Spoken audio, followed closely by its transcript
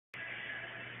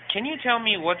Can you tell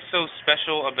me what's so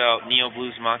special about Neo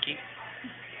Blues Maki?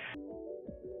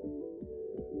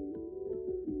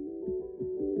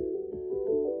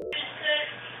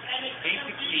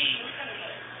 Basically,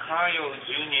 Kayo,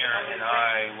 Junya, and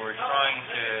I were trying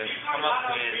to come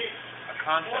up with a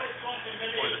concept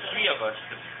for the three of us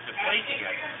to play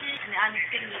together. I'm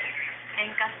singing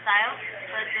enka style,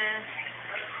 but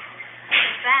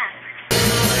band.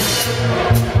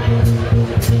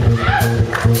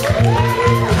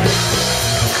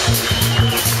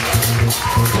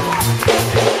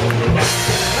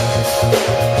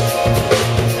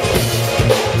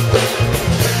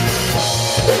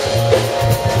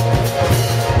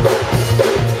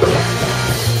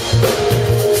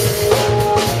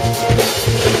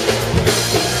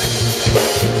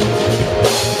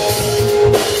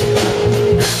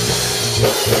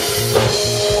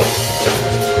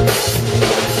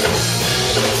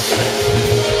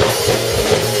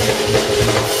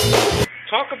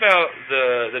 Talk about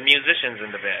the musicians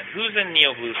in the band. Who's in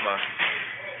Neo Blues Maki?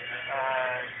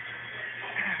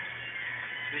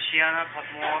 Lucianna,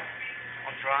 Padmore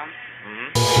on drums.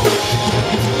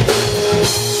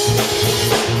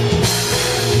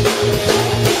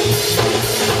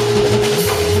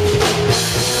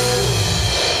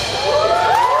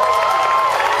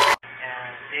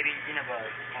 And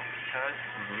Linaburg on guitars.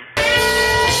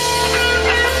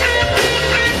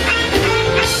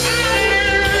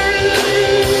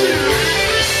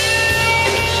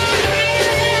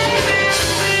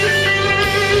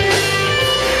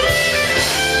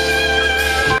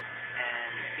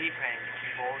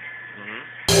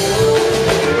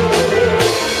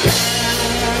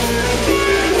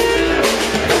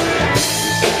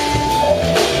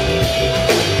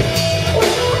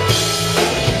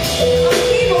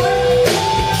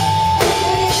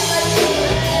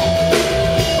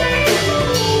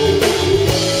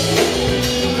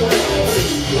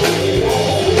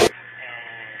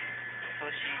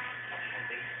 Soshi on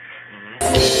bass.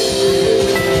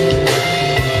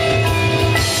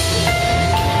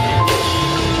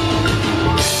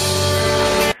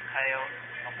 Kayo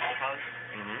on vocals.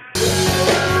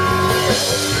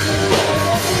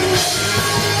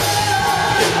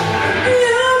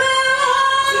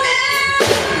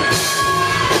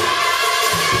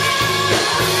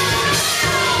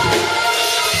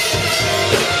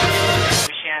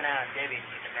 Lucianna and David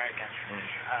is American.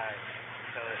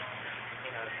 So,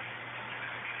 you know,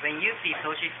 when you see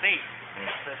Soshi's face,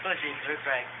 so Soshi looks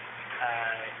like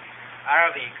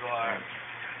Arabic or,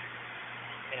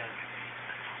 you know,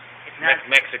 it's not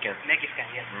Mexican. Mexican,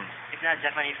 yes. It's not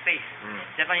Japanese face.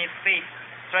 Japanese face,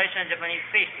 traditional Japanese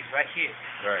face is right here.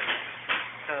 Right.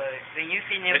 So when you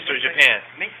see Mr. Japan.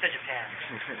 Mr. Japan,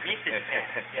 Mr. Japan,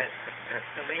 yes.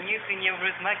 So when you see Neo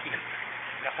Blues Maki,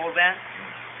 the whole band,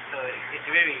 so it's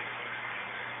really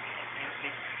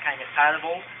it's kind of salad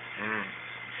bowl.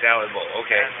 Salad bowl,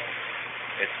 okay.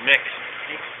 It's mixed.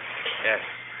 Yes.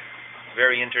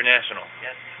 Very international.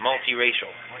 Yes.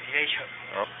 Multiracial. Multiracial.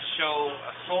 Show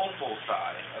a soulful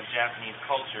side of Japanese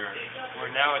culture,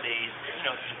 where nowadays, you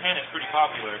know, Japan is pretty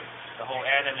popular. The whole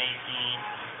anime scene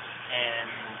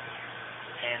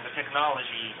and the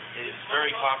technology is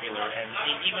very popular, and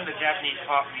even the Japanese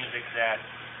pop music that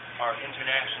are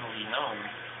internationally known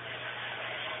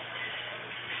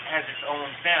has its own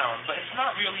sound, but it's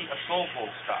not really a soulful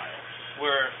style,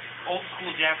 where old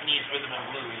school Japanese rhythm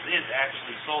and blues is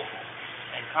actually soulful,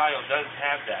 and Kayo does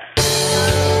have that.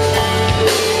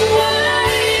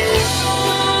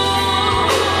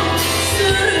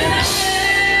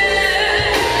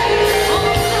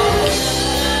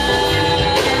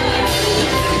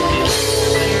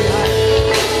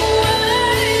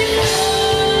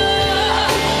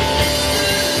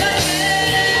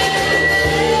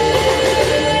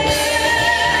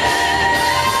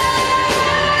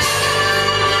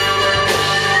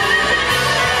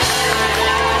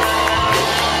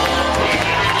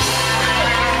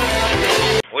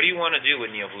 What do you want to do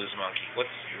with Neo Blues Maki? What's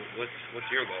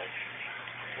your goal?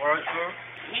 World tour.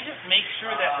 We just make sure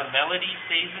that the melody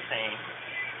stays the same,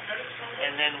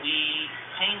 and then we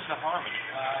change the harmony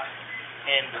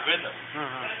and the rhythm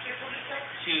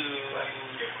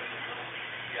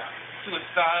to a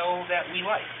style that we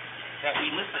like, that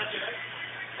we listen to,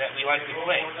 that we like to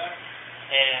play,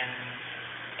 and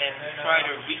try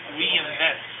to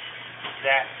reinvent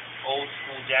that old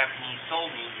school Japanese soul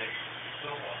music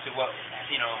to what,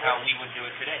 you know, how we would do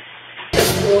it today.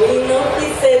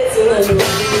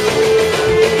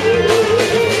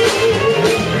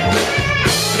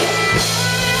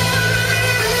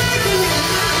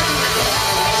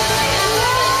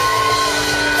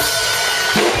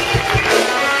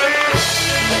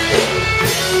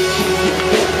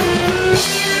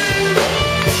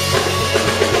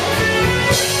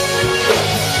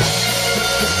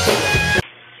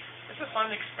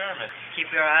 keep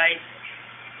your eyes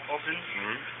open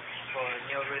Mhm. for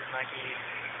new Blues Maki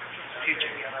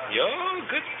future. Yo,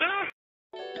 good stuff.